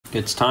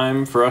It's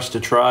time for us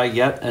to try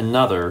yet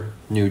another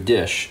new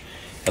dish.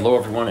 Hello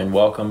everyone and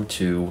welcome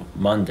to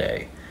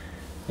Monday.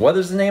 What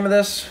is the name of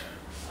this?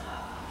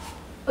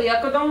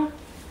 Oyakodon.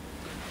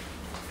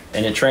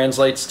 And it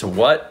translates to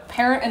what?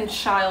 Parent and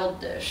child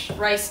dish.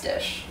 Rice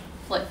dish.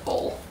 Like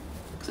bowl.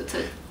 Because it's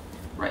a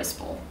rice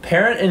bowl.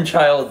 Parent and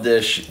child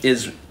dish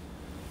is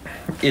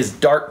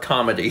dark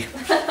comedy.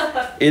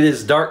 It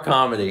is dark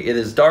comedy. It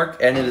is dark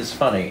and it is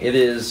funny. It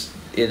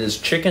is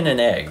chicken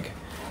and egg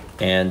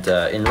and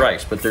in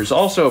rice. But there's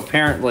also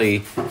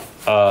apparently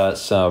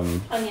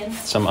some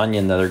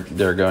onion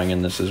that are going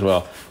in this as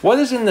well. What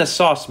is in this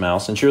sauce, Mal?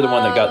 Since you're the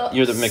one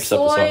you're the mixed up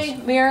the sauce. Soy,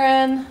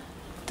 mirin,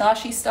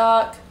 dashi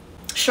stock,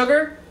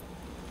 sugar.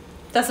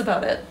 That's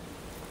about it.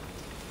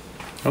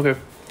 Okay.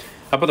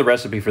 I'll put the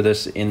recipe for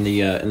this in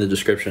the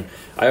description.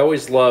 I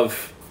always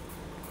love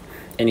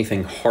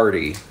anything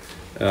hearty.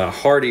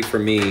 Hearty for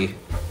me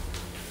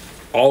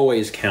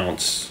always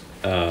counts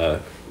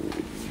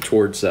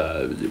towards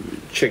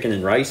chicken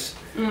and rice.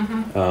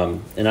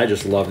 Mm-hmm. And I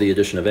just love the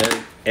addition of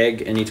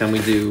egg anytime we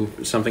do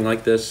something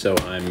like this. So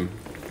I'm.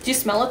 Do you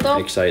smell it though?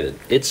 Excited.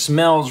 It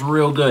smells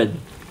real good.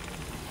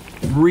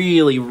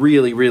 Really,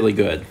 really, really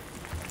good.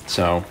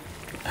 So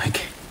I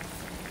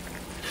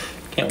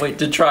can't wait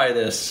to try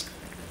this.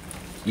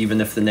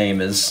 Even if the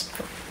name is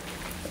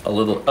a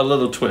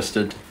little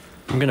twisted.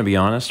 I'm gonna be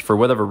honest, for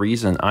whatever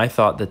reason, I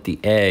thought that the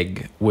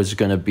egg was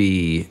gonna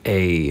be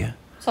a...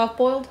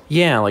 Soft-boiled?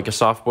 Yeah, like a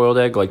soft-boiled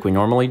egg like we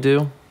normally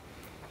do.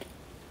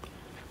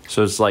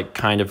 So it's like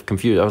kind of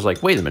confused. I was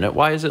like, wait a minute,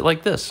 why is it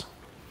like this?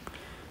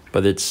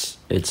 But it's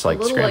like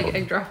a little scrambled. like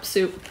egg drop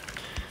soup.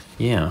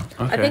 Yeah,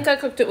 okay. I think I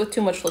cooked it with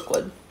too much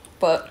liquid,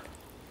 but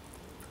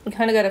we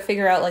kind of got to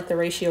figure out like the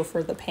ratio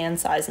for the pan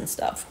size and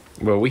stuff.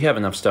 Well, we have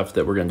enough stuff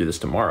that we're gonna do this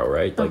tomorrow,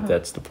 right? Like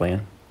that's the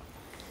plan.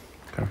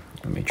 Okay,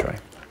 let me try.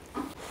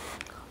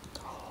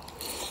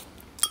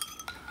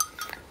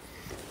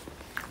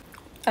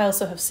 I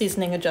also have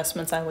seasoning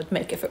adjustments I would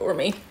make if it were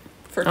me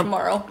for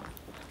tomorrow.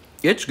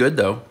 It's good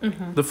though.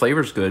 The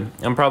flavor's good.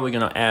 I'm probably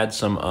gonna add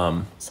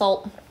some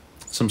salt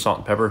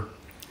and pepper.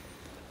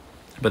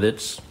 But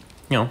it's,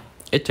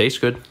 it tastes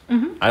good.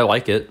 I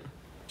like it.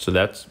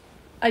 So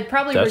I'd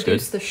probably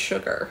reduce the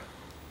sugar.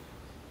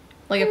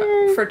 Like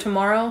for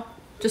tomorrow,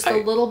 just a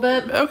little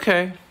bit.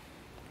 Okay.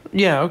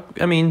 Yeah,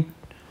 I mean,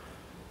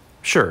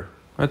 sure.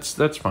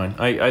 That's fine.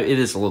 It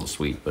is a little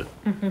sweet, but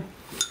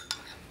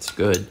it's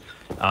good.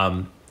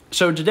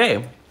 So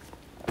today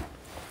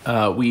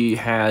we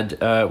had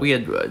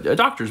a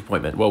doctor's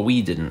appointment. Well,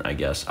 we didn't, I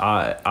guess.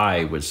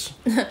 I was.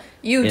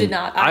 You did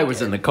not. I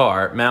was in the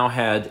car. Mal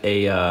had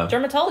a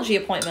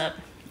dermatology appointment.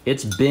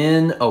 It's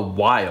been a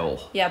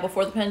while. Yeah,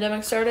 before the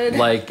pandemic started.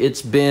 Like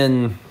it's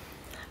been.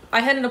 I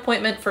had an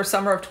appointment for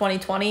summer of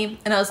 2020,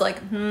 and I was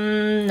like,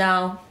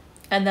 no.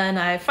 And then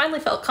I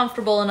finally felt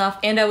comfortable enough,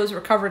 and I was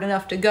recovered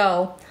enough to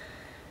go.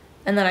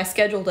 And then I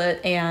scheduled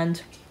it,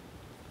 and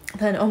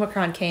then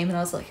Omicron came, and I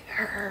was like,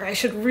 I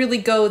should really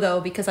go, though,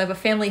 because I have a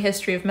family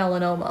history of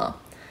melanoma.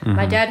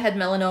 My dad had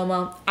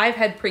melanoma. I've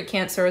had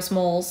precancerous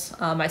moles.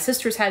 My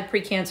sister's had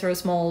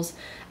precancerous moles.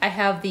 I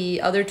have the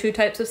other 2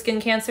 types of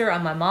skin cancer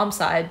on my mom's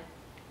side.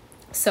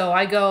 So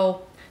I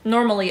go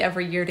normally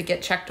every year to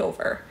get checked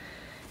over.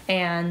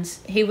 And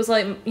he was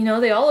like,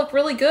 they all look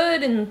really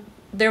good. And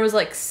there was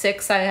like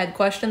 6 I had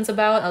questions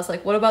about. I was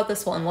like, what about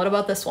this one? What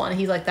about this one?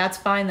 He's like, that's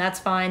fine, that's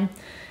fine.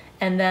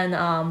 And then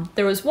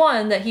there was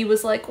one that he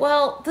was like,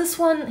 well, this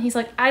one, he's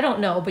like, I don't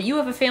know, but you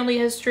have a family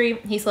history.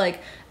 He's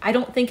like, I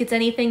don't think it's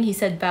anything. He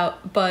said,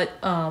 but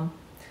out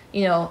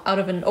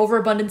of an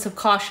overabundance of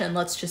caution,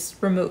 let's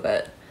just remove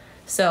it.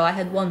 So I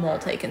had 1 mole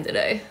taken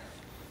today.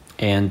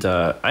 And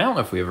I don't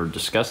know if we ever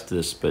discussed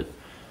this, but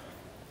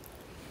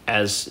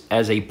as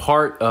a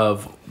part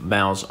of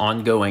Mal's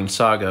ongoing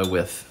saga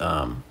with,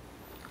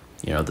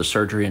 the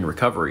surgery and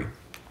recovery,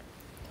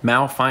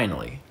 Mal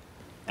finally,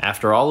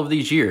 after all of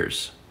these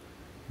years,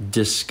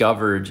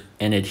 discovered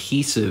an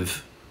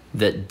adhesive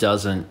that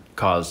doesn't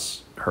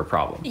cause her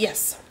problems.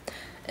 Yes.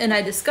 And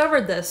I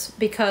discovered this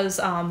because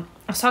I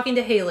was talking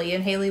to Haley,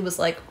 and Haley was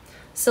like,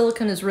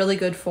 silicone is really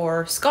good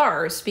for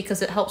scars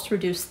because it helps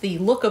reduce the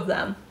look of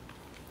them.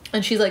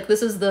 And she's like,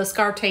 this is the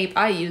scar tape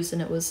I use,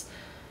 and it was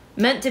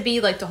meant to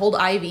be like to hold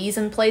IVs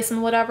in place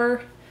and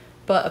whatever,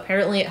 but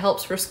apparently it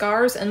helps for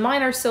scars, and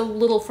mine are so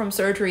little from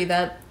surgery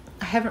that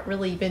I haven't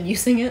really been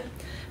using it.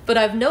 But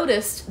I've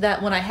noticed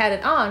that when I had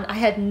it on, I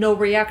had no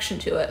reaction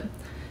to it.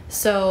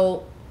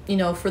 So,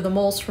 for the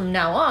moles from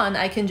now on,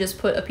 I can just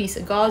put a piece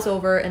of gauze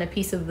over and a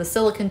piece of the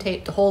silicone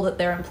tape to hold it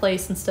there in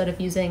place instead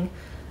of using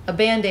a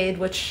Band-Aid,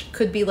 which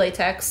could be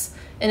latex.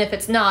 And if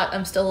it's not,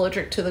 I'm still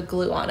allergic to the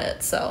glue on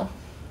it, so.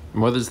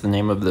 What is the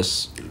name of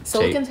this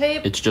silicone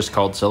tape? It's just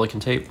called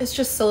silicone tape? It's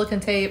just silicone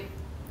tape.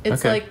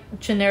 It's like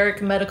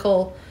generic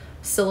medical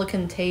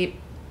silicone tape.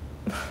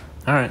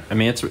 All right. I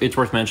mean, it's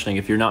worth mentioning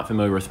if you're not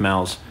familiar with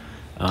Mal's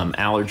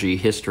allergy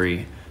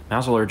history.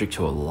 Mal's allergic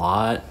to a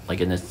lot, like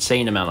an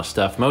insane amount of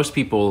stuff. Most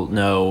people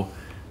know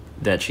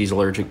that she's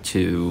allergic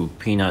to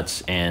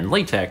peanuts and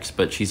latex,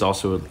 but she's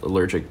also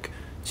allergic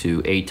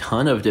to a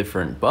ton of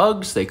different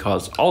bugs. They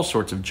cause all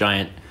sorts of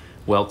giant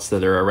welts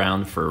that are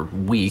around for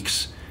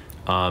weeks,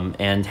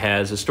 and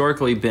has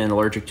historically been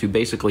allergic to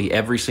basically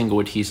every single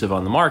adhesive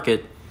on the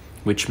market,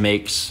 which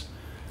makes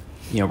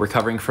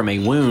recovering from a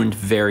wound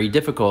very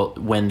difficult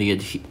when the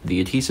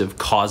adhesive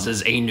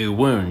causes a new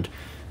wound.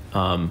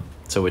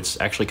 So it's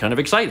actually kind of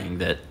exciting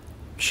that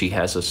she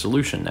has a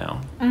solution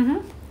now.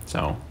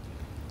 So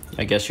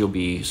I guess you'll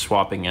be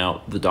swapping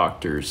out the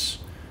doctor's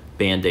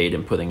Band-Aid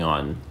and putting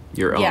on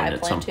your own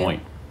at some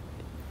point.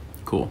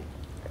 Cool.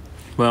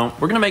 Well,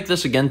 we're going to make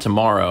this again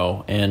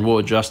tomorrow, and we'll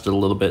adjust it a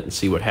little bit and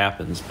see what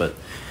happens. But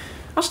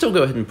I'll still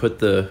go ahead and put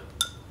the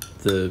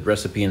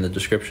recipe in the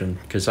description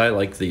because I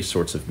like these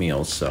sorts of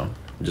meals. So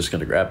I'm just going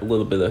to grab a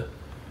little bit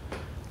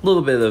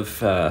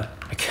of I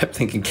kept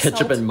thinking ketchup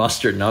Salt. And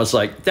mustard, and I was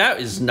like, that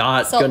is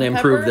not Salt going to and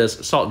improve pepper?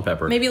 this. Salt and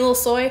pepper. Maybe a little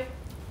soy.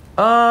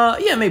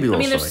 Yeah, maybe a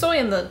little soy. There's soy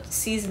in the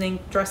seasoning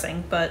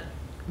dressing, but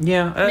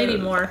yeah, maybe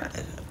more.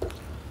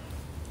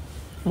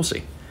 We'll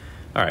see.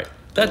 All right,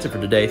 that's it for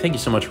today. Thank you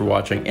so much for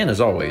watching, and as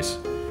always,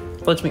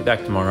 let's meet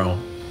back tomorrow,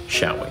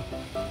 shall we?